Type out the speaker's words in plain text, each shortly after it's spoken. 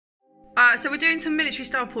So we're doing some military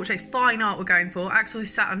style portrait, fine art we're going for. Axel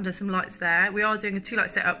is sat under some lights there. We are doing a 2 light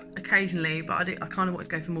setup occasionally, but I kind of want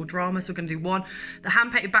to go for more drama, so we're going to do 1. The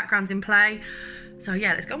hand-painted background's in play. So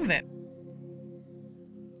yeah, let's go on with it.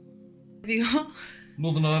 Have you got?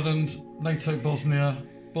 Northern Ireland, NATO Bosnia,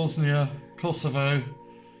 Bosnia, Kosovo,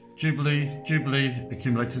 Jubilee,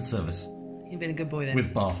 accumulated service. You've been a good boy then.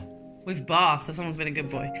 With bar. With bar, so someone's been a good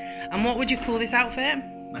boy. And what would you call this outfit?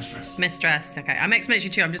 Mistress. Mistress, okay. I'm ex-military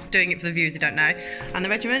too, I'm just doing it for the viewers who don't know. And the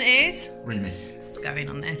regiment is? Remy. Let's go in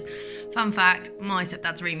on this. Fun fact, my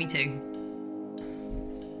stepdad's Remy too.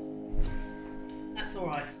 That's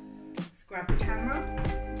alright. Let's grab the camera.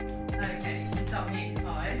 Okay, let's start with you,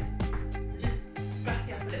 5. So just brass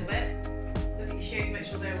it up a little bit. Look at your shoes, make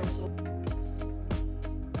sure they're all sorted.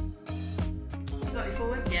 Slightly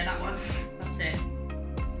forward, yeah, that one. That's it.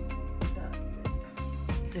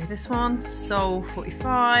 Do this one, Soul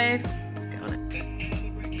 45. Let's get on it.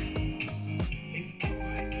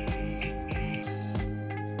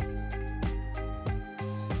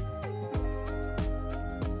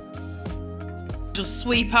 Just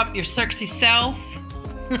sweep up your sexy self.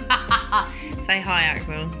 Say hi,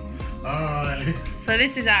 Axel. Hi. So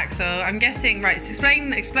this is Axel. I'm guessing, right, so explain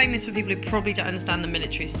this for people who probably don't understand the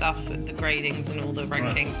military stuff with the gradings and all the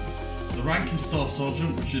rankings. Right. The rank is Staff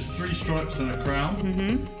Sergeant, which is 3 stripes and a crown.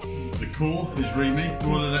 The corps is Remy,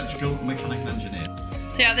 Royal Electrical and Mechanical Engineer.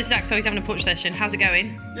 So yeah, this is Axel, he's having a portrait session. How's it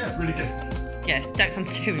going? Yeah, really good. Yes, don't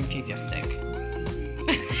sound too enthusiastic.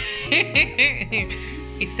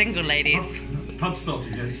 He's single, ladies. The pub's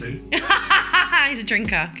starting again soon. He's a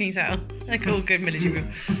drinker, can you tell? Like all good military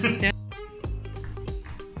people. Yeah.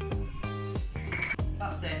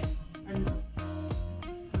 That's it. And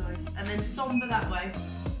nice. And then sombre that way.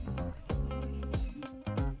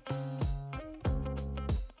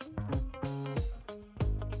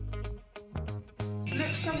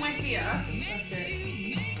 Look somewhere here. That's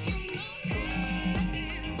it.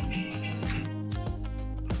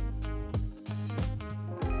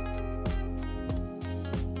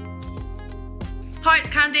 Hi, it's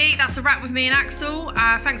Candy. That's a wrap with me and Axel.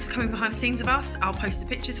 Thanks for coming behind the scenes of us. I'll post the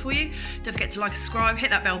pictures for you. Don't forget to like, subscribe,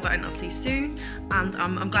 hit that bell button. I'll see you soon. And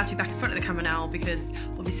I'm glad to be back in front of the camera now because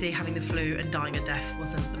obviously having the flu and dying of death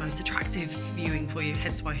wasn't the most attractive viewing for you,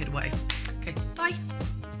 hence why I hid away. Okay, bye.